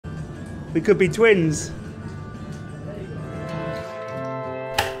We could be twins.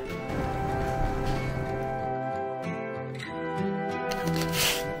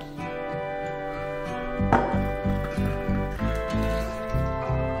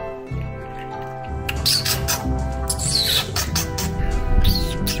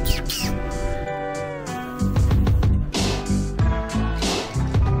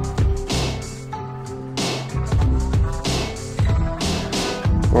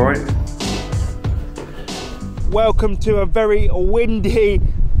 Welcome to a very windy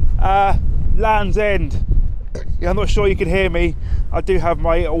Land's End. Yeah, I'm not sure you can hear me. I do have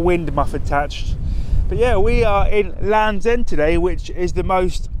my wind muff attached. But yeah, we are in Land's End today, which is the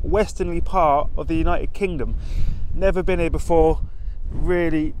most westernly part of the United Kingdom. Never been here before.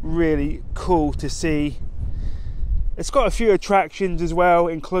 Really, really cool to see. It's got a few attractions as well,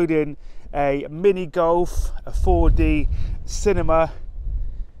 including a mini golf, a 4D cinema,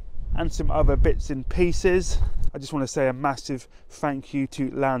 and some other bits and pieces. I just want to say a massive thank you to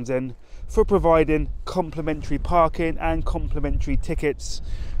Land's End for providing complimentary parking and complimentary tickets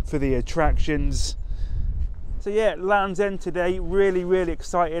for the attractions. So yeah, Land's End today, really, really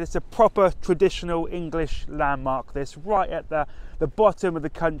excited. It's a proper traditional English landmark, this, right at the bottom of the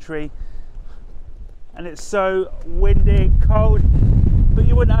country. And it's so windy and cold, but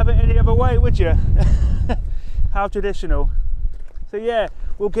you wouldn't have it any other way, would you? How traditional. So yeah,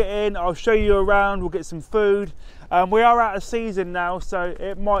 we'll get in, I'll show you around, we'll get some food. We are out of season now, so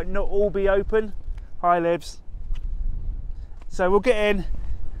it might not all be open. Hi, Libs. So we'll get in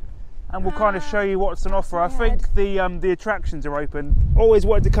and we'll kind of show you what's on offer. I think the attractions are open. Always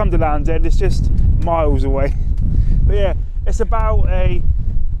wanted to come to Land's End, it's just miles away. But yeah, it's about a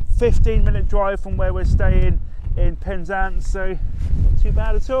 15-minute drive from where we're staying in Penzance, so not too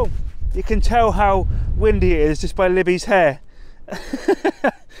bad at all. You can tell how windy it is just by Libby's hair.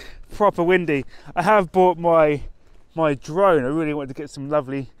 Proper windy. I have bought my drone. I really wanted to get some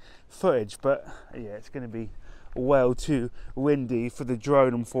lovely footage, but yeah, it's going to be well too windy for the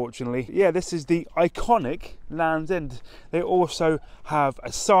drone, unfortunately. Yeah, this is the iconic Land's End. They also have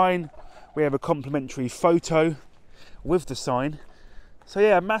a sign. We have a complimentary photo with the sign. So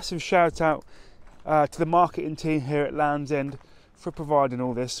yeah, a massive shout out to the marketing team here at Land's End for providing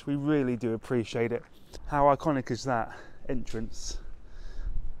all this. We really do appreciate it. How iconic is that entrance?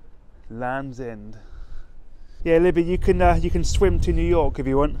 Land's End. Yeah, Libby, you can swim to New York if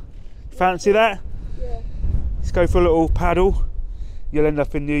you want. Fancy that? Yeah. Let's go for a little paddle. You'll end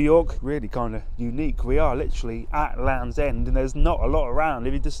up in New York. Really kind of unique. We are literally at Land's End and there's not a lot around.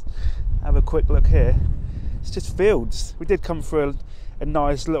 If you just have a quick look here, it's just fields. We did come through a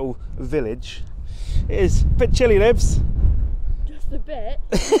nice little village. It is a bit chilly, Libs. Just a bit,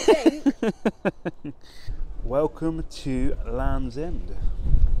 I think. Welcome to Land's End.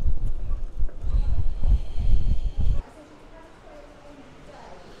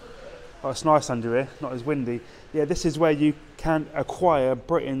 Oh, it's nice under here, not as windy. Yeah, this is where you can acquire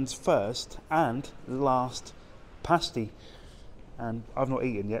Britain's first and last pasty. And I've not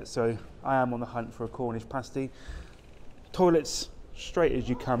eaten yet, so I am on the hunt for a Cornish pasty. Toilets straight as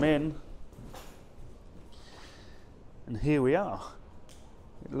you come in. And here we are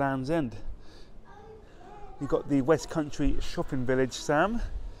at Land's End. You've got the West Country Shopping Village, Sam.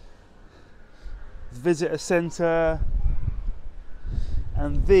 Visitor centre.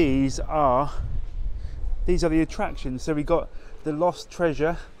 And these are the attractions. So we got the lost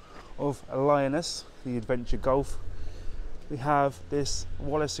treasure of a lioness, the adventure golf. We have this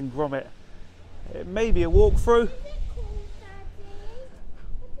Wallace and Gromit. It may be a walkthrough.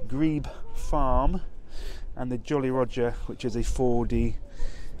 Grebe Farm and the Jolly Roger, which is a 4D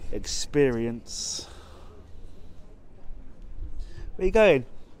experience. Where are you going?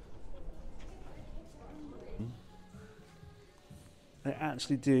 They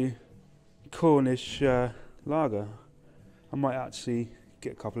actually do Cornish lager. I might actually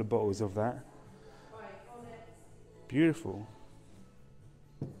get a couple of bottles of that. Beautiful.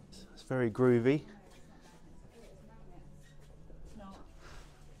 It's very groovy.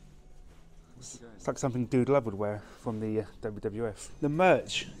 It's like something Dude Love would wear from the WWF. The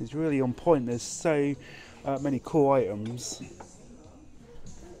merch is really on point. There's so many cool items.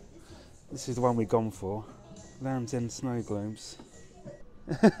 This is the one we've gone for. Land's End snow globes.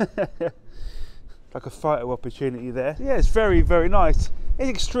 Like a photo opportunity there. Yeah, it's very, very nice. It's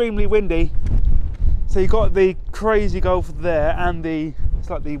extremely windy. So you've got the crazy golf there and it's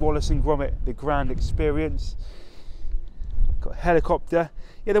like the Wallace and Gromit, the grand experience. Got a helicopter.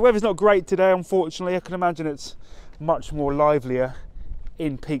 Yeah, the weather's not great today, unfortunately. I can imagine it's much more livelier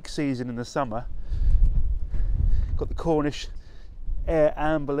in peak season in the summer. Got the Cornish Air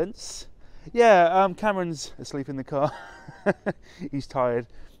Ambulance. Yeah, Cameron's asleep in the car. He's tired.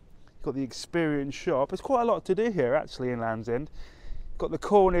 Got the experience shop. There's quite a lot to do here actually in Land's End. Got the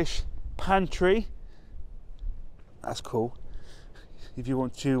Cornish pantry. That's cool. If you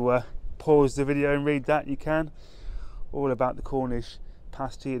want to pause the video and read that, you can. All about the Cornish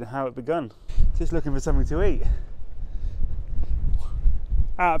pasty and how it begun. Just looking for something to eat.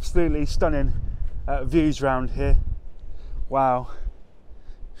 Absolutely stunning views around here. Wow.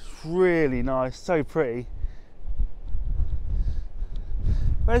 It's really nice, so pretty.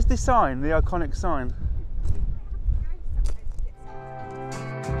 Where's the sign, the iconic sign?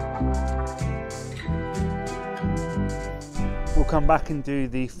 We'll come back and do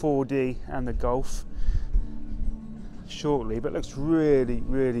the 4D and the Golf shortly, but it looks really,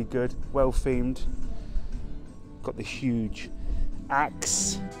 really good, well themed. Got the huge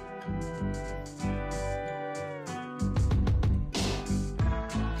axe.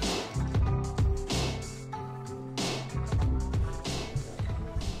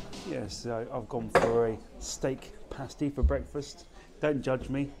 So I've gone for a steak pasty for breakfast. Don't judge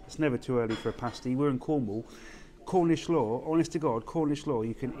me, it's never too early for a pasty. We're in Cornwall. Cornish law, honest to God, Cornish law,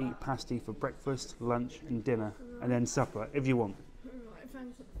 you can eat pasty for breakfast, lunch and dinner, and then supper, if you want. Right,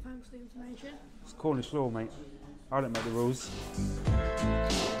 thanks for the information. It's Cornish law, mate. I don't make the rules.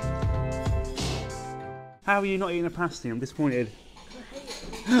 How are you not eating a pasty? I'm disappointed. I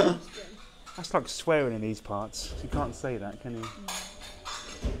hate it. That's like swearing in these parts. You can't say that, can you?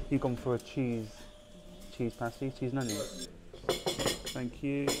 You've gone for a cheese pasty, cheese and onions. Thank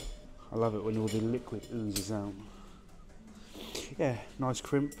you. I love it when all the liquid oozes out. Yeah, nice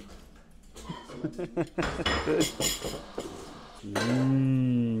crimp. That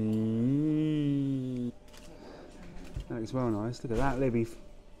looks well nice. Look at that, Libby.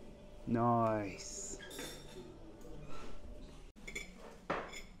 Nice.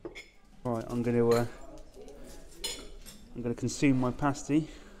 Right, I'm going to consume my pasty.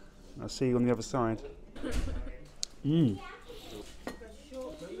 I'll see you on the other side. We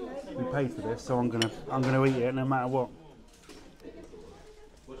paid for this, so I'm gonna eat it no matter what.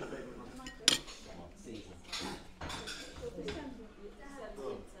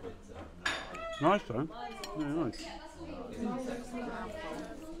 Nice though. Yeah, nice.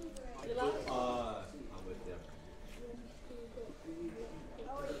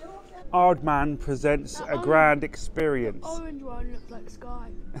 Aardman presents a grand experience. Orange one looks like sky.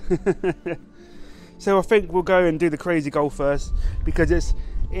 So I think we'll go and do the Crazy Golf first because it's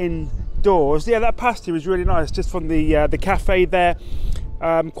indoors. Yeah, that pasty was really nice, just from the cafe there.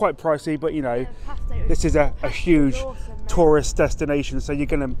 Quite pricey, but you know, this is a huge tourist destination, so you're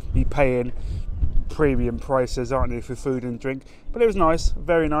going to be paying premium prices, aren't you, for food and drink. But it was nice,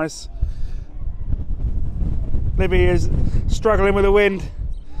 very nice. Libby is struggling with the wind.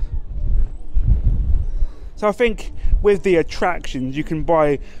 So I think with the attractions you can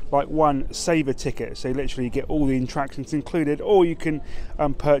buy like one saver ticket, so literally you get all the attractions included, or you can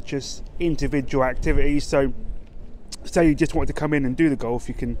purchase individual activities. So say you just want to come in and do the golf,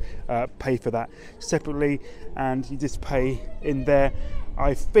 you can pay for that separately and you just pay in there.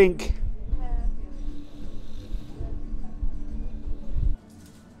 I think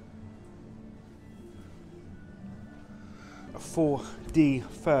a 4D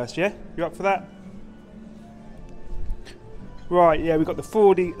first, yeah? You up for that? Right, yeah, we've got the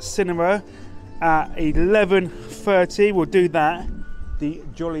 4D cinema at 11:30. We'll do that. The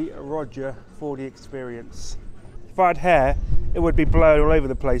Jolly Roger 4D experience. If I had hair, it would be blurred all over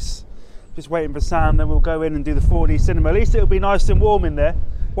the place. Just waiting for Sam, then we'll go in and do the 4D cinema. At least it'll be nice and warm in there.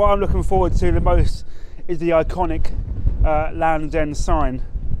 What I'm looking forward to the most is the iconic Land's End sign.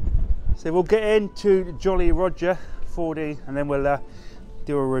 So we'll get into Jolly Roger 4D and then we'll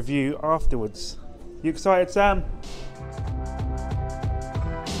do a review afterwards. You excited, Sam?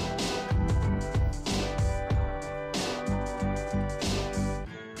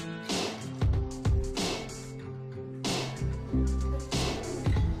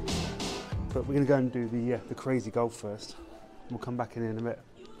 But we're going to go and do the Crazy Golf first. We'll come back in a bit.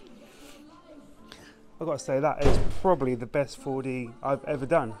 I've got to say that is probably the best 4D I've ever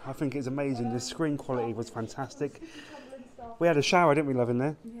done. I think it's amazing. The screen quality was fantastic. We had a shower, didn't we, love, in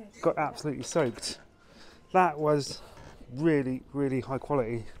there? Yes. Got absolutely soaked. That was really, really high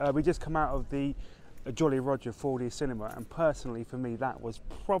quality. We just come out of the Jolly Roger 4D cinema, and personally for me that was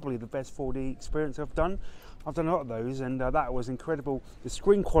probably the best 4D experience I've done. I've done a lot of those and that was incredible. The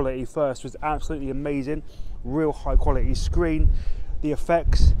screen quality first was absolutely amazing. Real high quality screen. The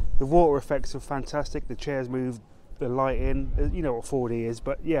effects, the water effects are fantastic. The chairs move, the lighting, you know what 4D is,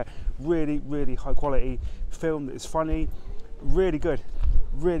 but yeah, really, really high quality film that is funny. Really good,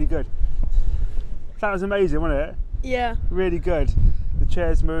 really good. That was amazing, wasn't it? Yeah. Really good. The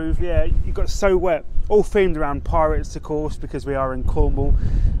chairs move, yeah, you got So Wet. All themed around pirates, of course, because we are in Cornwall,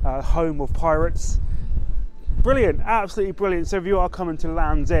 home of pirates. Brilliant, absolutely brilliant. So if you are coming to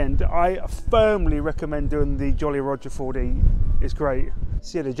Land's End, I firmly recommend doing the Jolly Roger 4D. It's great.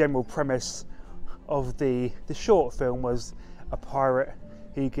 So yeah, the general premise of the short film was a pirate.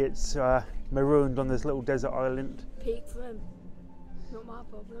 He gets marooned on this little desert island. Peak for him. Not my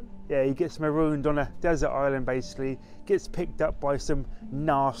problem. Yeah, he gets marooned on a desert island basically, gets picked up by some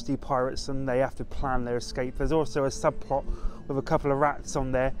nasty pirates and they have to plan their escape. There's also a subplot with a couple of rats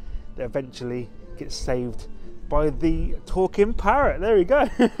on there that eventually gets saved by the talking parrot. There we go.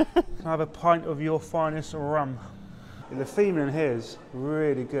 Can I have a pint of your finest rum? Yeah, the theme in here is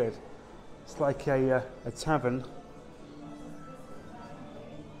really good. It's like a tavern.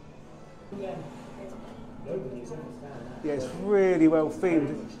 Yeah, it's really well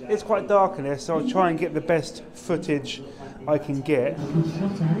themed. It's quite dark in here, so I'll try and get the best footage I can get.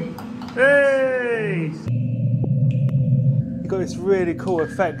 Hey! You've got this really cool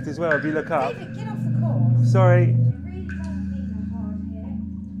effect as well if you look up. David, get off the course. Sorry. You really don't need a hard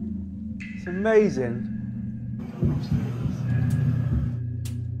here. It's amazing.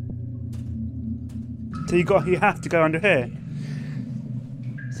 So you have to go under here.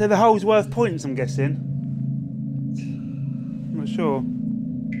 So the hole's worth points, I'm guessing. I'm not sure.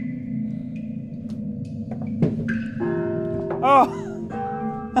 Oh!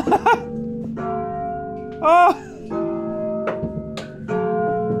 Oh!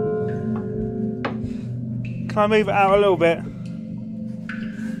 Can I move it out a little bit?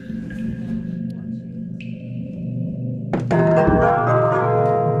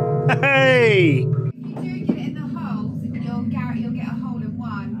 Hey! If you do get it in the holes, you'll get a hole in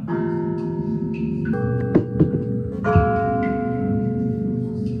one.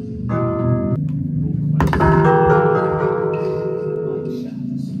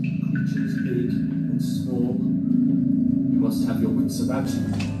 Creatures big and small. You must have your wits about you.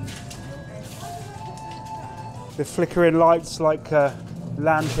 The flickering lights like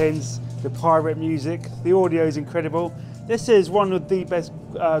lanterns, the pirate music, the audio is incredible. This is one of the best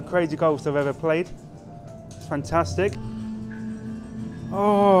crazy golfs I've ever played. It's fantastic.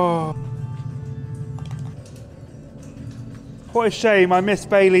 Oh, what a shame I missed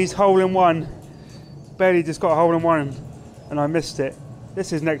Bailey's hole-in-one. Bailey just got a hole-in-one and I missed it.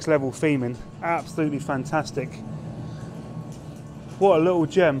 This is next level theming, absolutely fantastic. What a little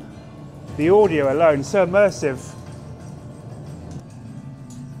gem. The audio alone, so immersive.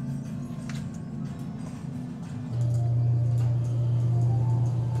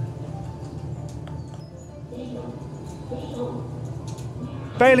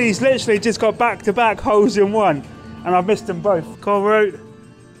 Bailey's literally just got back-to-back holes in one, and I've missed them both. Call route.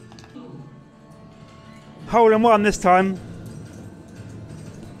 Hole in one this time.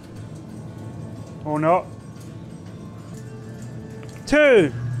 Or not.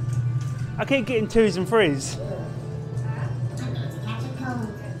 Two. I keep getting twos and threes.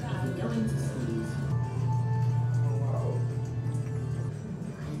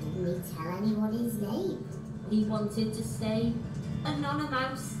 Didn't tell anyone his name. He wanted to stay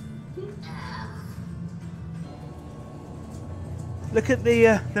anonymous. Look at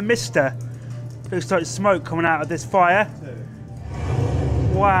the mister. Looks like smoke coming out of this fire.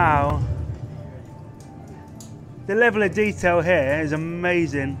 Wow. The level of detail here is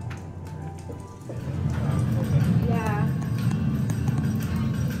amazing. Yeah.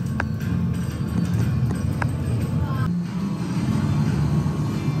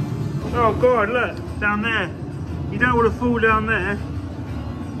 Oh God, look, down there. You don't want to fall down there.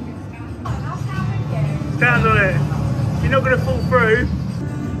 Stand on it. You're not going to fall through.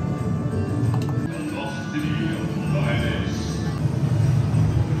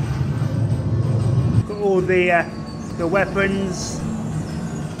 Got all the weapons.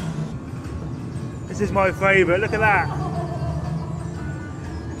 This is my favourite. Look at that.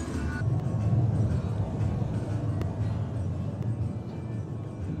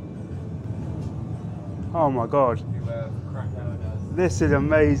 Oh my God. This is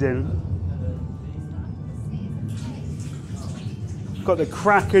amazing. Got the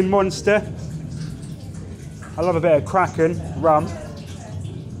Kraken monster. I love a bit of Kraken rum.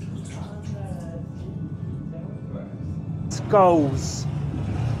 Skulls.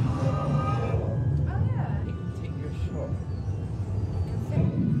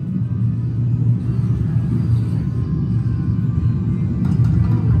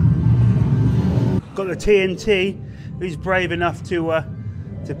 Got the TNT. Who's brave enough to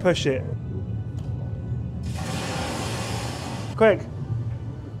push it?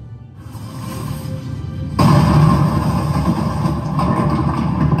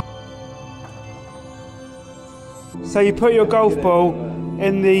 So you put your golf ball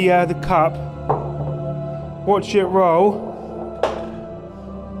in the cup, watch it roll.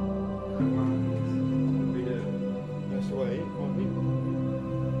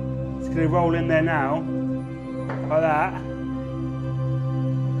 It's going to roll in there now, like that.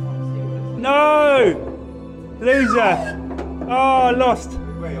 No! Loser! Oh, I lost.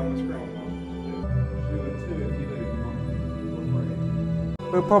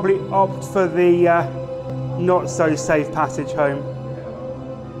 We'll probably opt for the not so safe passage home.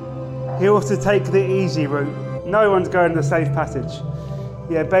 He wants to take the easy route. No one's going the safe passage.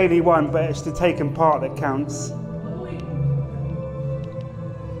 Yeah, Bailey won, but it's the taken part that counts.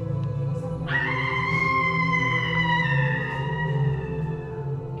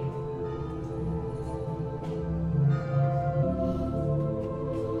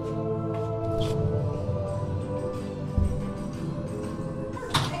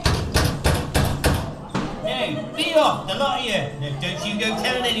 Be off, the lot of you. Now, don't you go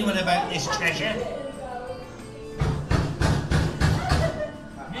telling anyone about this treasure.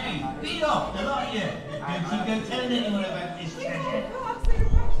 Now, be off, the lot of you. Don't you go telling anyone about this treasure.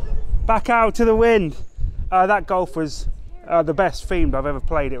 Back out to the wind. That golf was the best themed I've ever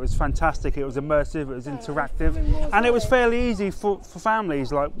played. It was fantastic, it was immersive, it was interactive, and it was fairly easy for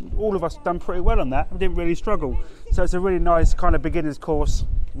families. Like, all of us done pretty well on that. We didn't really struggle. So it's a really nice kind of beginner's course.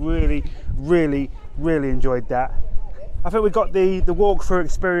 Really enjoyed that. I think we've got the walkthrough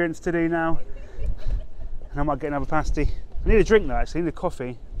experience to do now, and I might get another pasty. I need a drink though, actually. I need a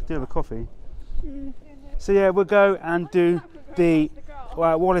coffee. Do have a coffee. So yeah, we'll go and do the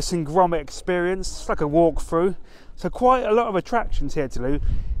Wallace and Gromit experience. It's like a walkthrough. So quite a lot of attractions here to do,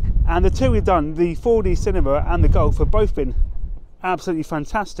 and the two we've done, the 4D cinema and the golf, have both been absolutely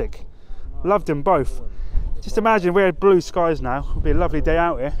fantastic. Loved them both. Just imagine we had blue skies now. It'll be a lovely day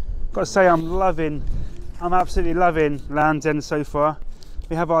out here. Got to say, I'm absolutely loving Land's End so far.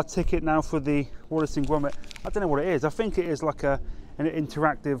 We have our ticket now for the Wallace and Gromit. I don't know what it is. I think it is like an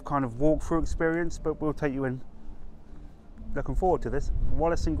interactive kind of walkthrough experience, but we'll take you in. Looking forward to this.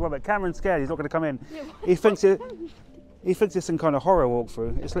 Wallace and Gromit. Cameron's scared. He's not going to come in. He thinks it's some kind of horror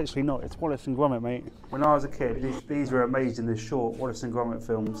walkthrough. It's literally not. It's Wallace and Gromit, mate. When I was a kid, these were amazing, the short Wallace and Gromit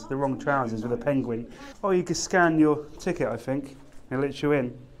films. The Wrong Trousers with a penguin. Oh, you can scan your ticket, I think. It lets you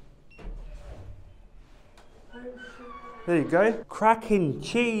in. There you go. Cracking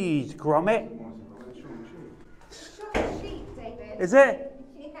cheese, Gromit. Is it?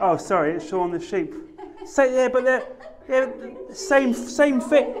 Oh, sorry, it's Shaun the Sheep. Yeah, but they're same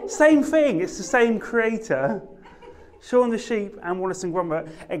thing. It's the same creator. Shaun the Sheep and Wallace and Gromit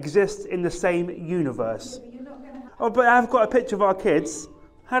exist in the same universe. Oh, but I've got a picture of our kids.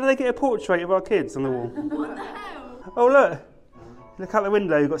 How do they get a portrait of our kids on the wall? What the hell? Oh, look. Look out the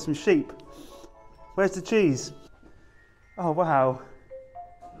window, you've got some sheep. Where's the cheese? Oh, wow.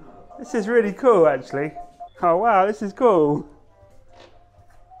 This is really cool, actually. Oh, wow, this is cool.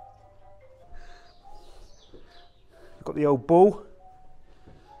 Got the old ball.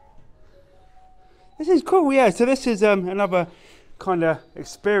 This is cool, yeah. So this is another kind of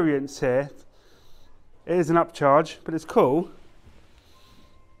experience here. It is an upcharge, but it's cool.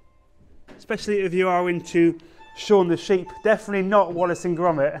 Especially if you are into Shaun the Sheep. Definitely not Wallace and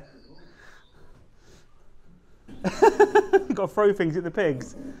Gromit. You've got to throw things at the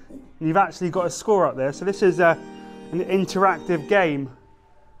pigs. And you've actually got a score up there. So this is an interactive game.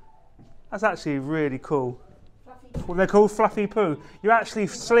 That's actually really cool. What they're called, Fluffy Poo. You actually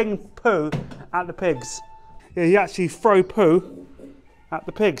sling poo at the pigs. Yeah, you actually throw poo at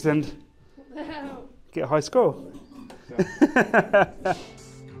the pigs and get a high score.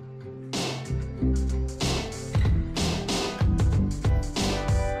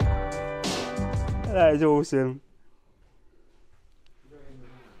 That is awesome.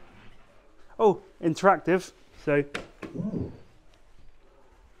 Oh, interactive. So.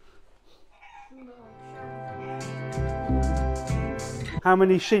 How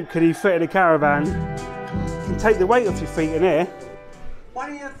many sheep could he fit in a caravan? You can take the weight off your feet in here. What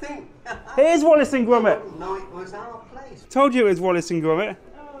do you think? Here's Wallace and Gromit. No, it was our place. Told you it was Wallace and Gromit.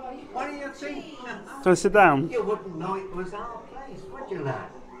 What do you think? Do you want to sit down? You wouldn't know it was our place, would you, lad?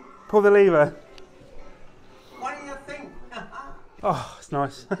 Pull the lever. What do you think? Oh, it's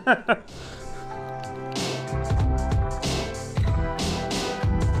nice.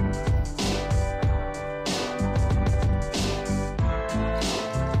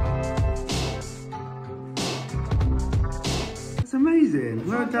 It's amazing.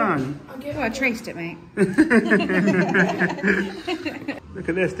 Well done. Well, I traced it, mate. Look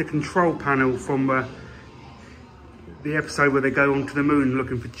at this, the control panel from the episode where they go onto the moon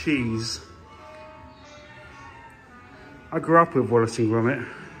looking for cheese. I grew up with Wallace and Gromit.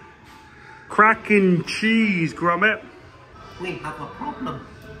 Cracking cheese, Gromit. We have a problem.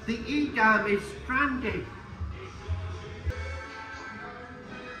 The E-dam is stranded.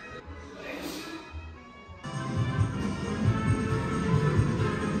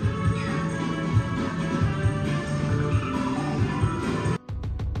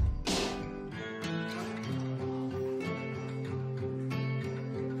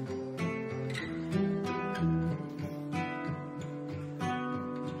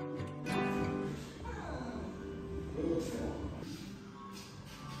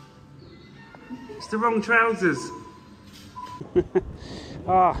 It's the wrong trousers.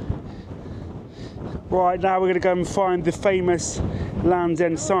 Right, now we're going to go and find the famous Land's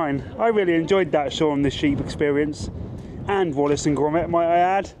End sign. I really enjoyed that, Sean, the sheep experience. And Wallace and Gromit, might I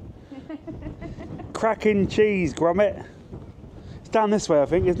add. Cracking cheese, Gromit. It's down this way, I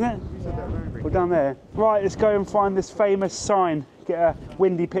think, isn't it? Or down there. Right, let's go and find this famous sign. Get a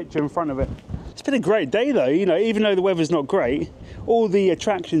windy picture in front of it. It's been a great day though, you know, even though the weather's not great. All the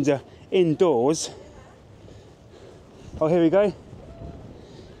attractions are indoors. Oh, here we go.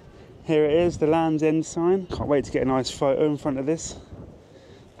 Here it is, the Land's End sign. Can't wait to get a nice photo in front of this.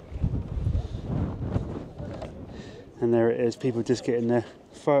 And there it is, people just getting their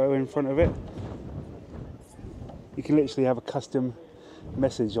photo in front of it. You can literally have a custom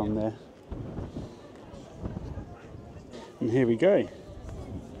message on there. And here we go.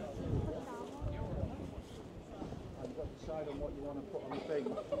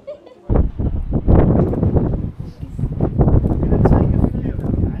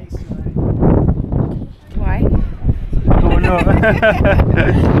 Why? Oh no!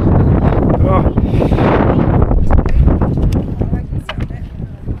 Oh.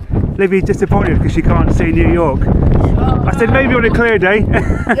 Livy's disappointed because she can't see New York. I said maybe on a clear day.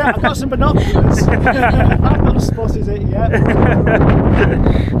 Yeah, I've got some binoculars. I've not spotted it yet.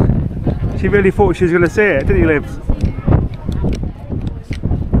 She really thought she was going to see it, didn't you, Liv?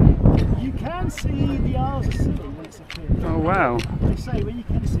 You can see the Isles of Scilly when it's appeared. Oh wow. They say when you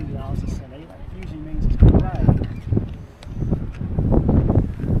can see the Isles of Scilly, that usually means it's good day.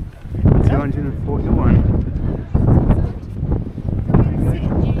 241.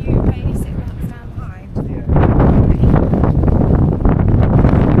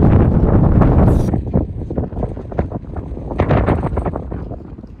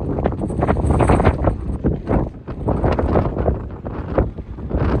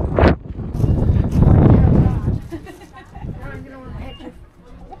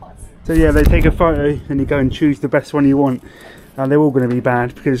 So yeah, they take a photo and you go and choose the best one you want. And they're all going to be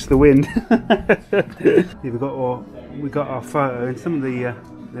bad because of the wind. Yeah, we got our photo, and some of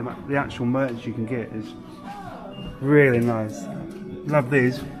the actual merch you can get is really nice. Love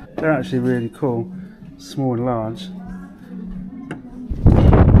these. They're actually really cool, small and large.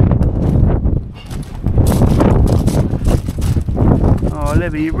 Oh,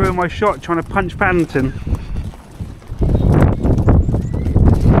 Libby, you ruined my shot trying to punch Paddington.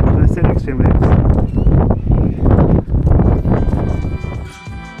 Let's sit next to him, Liv.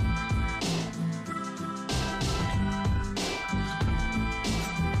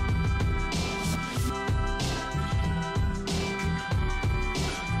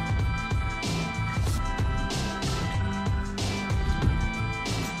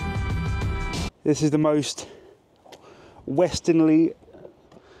 This is the most westernly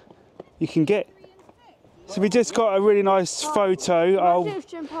you can get. So we just got a really nice photo.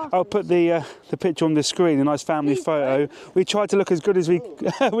 I'll put the picture on the screen, a nice family photo. We tried to look as good as we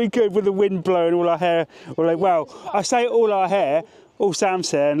could with the wind blowing, all our hair. Well, I say all our hair, all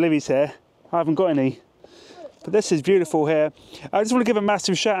Sam's hair and Livy's hair. I haven't got any. But this is beautiful here. I just want to give a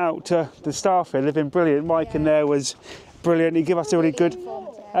massive shout out to the staff here. They've been brilliant. Mike in there was brilliant. He gave us a really good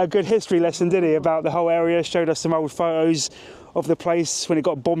history lesson, did he, about the whole area. Showed us some old photos of the place when it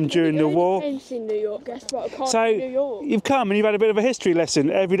got bombed during the war. In New York, guess what? I can't So see New York. you've come and you've had a bit of a history lesson.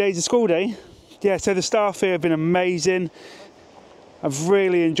 Every day's a school day. Yeah, so the staff here have been amazing. I've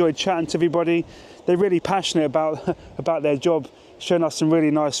really enjoyed chatting to everybody. They're really passionate about their job, showing us some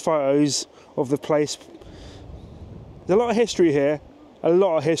really nice photos of the place. There's a lot of history here, a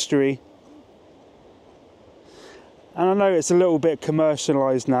lot of history. And I know it's a little bit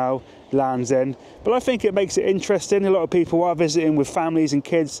commercialised now, Land's End, but I think it makes it interesting. A lot of people are visiting with families and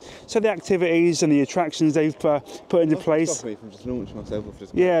kids, so the activities and the attractions they've put into place. Stop me from just launching myself off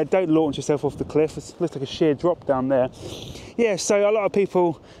this cliff. Yeah, don't launch yourself off the cliff. It looks like a sheer drop down there. Yeah, so a lot of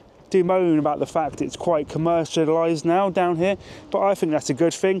people do moan about the fact it's quite commercialised now down here, but I think that's a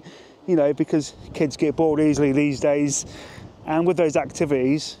good thing, you know, because kids get bored easily these days, and with those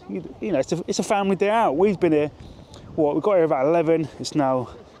activities, you know, it's a family day out. We've been here what, we got here about 11, it's now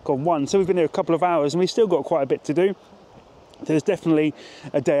gone 1, so we've been here a couple of hours and we've still got quite a bit to do. There's definitely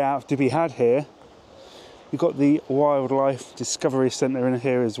a day out to be had here. We've got the Wildlife Discovery Centre in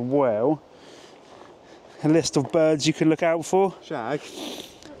here as well. A list of birds you can look out for. Shag.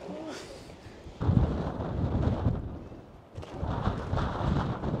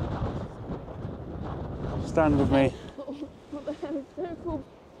 Stand with me. What the hell is so cool?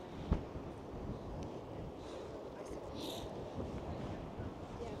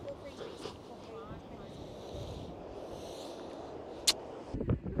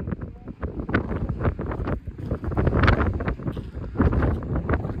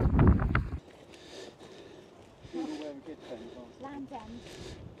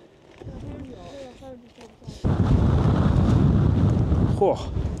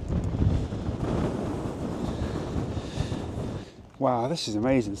 Oh. Wow, this is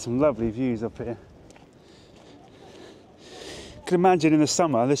amazing. Some lovely views up here. You can imagine in the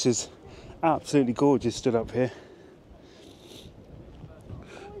summer, this is absolutely gorgeous stood up here.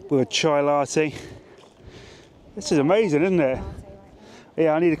 With a chai latte. This is amazing, isn't it?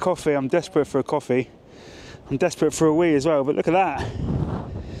 Yeah, I need a coffee. I'm desperate for a coffee. I'm desperate for a wee as well, but look at that.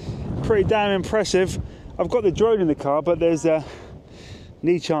 Pretty damn impressive. I've got the drone in the car, but there's a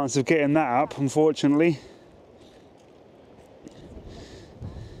chance of getting that up, unfortunately.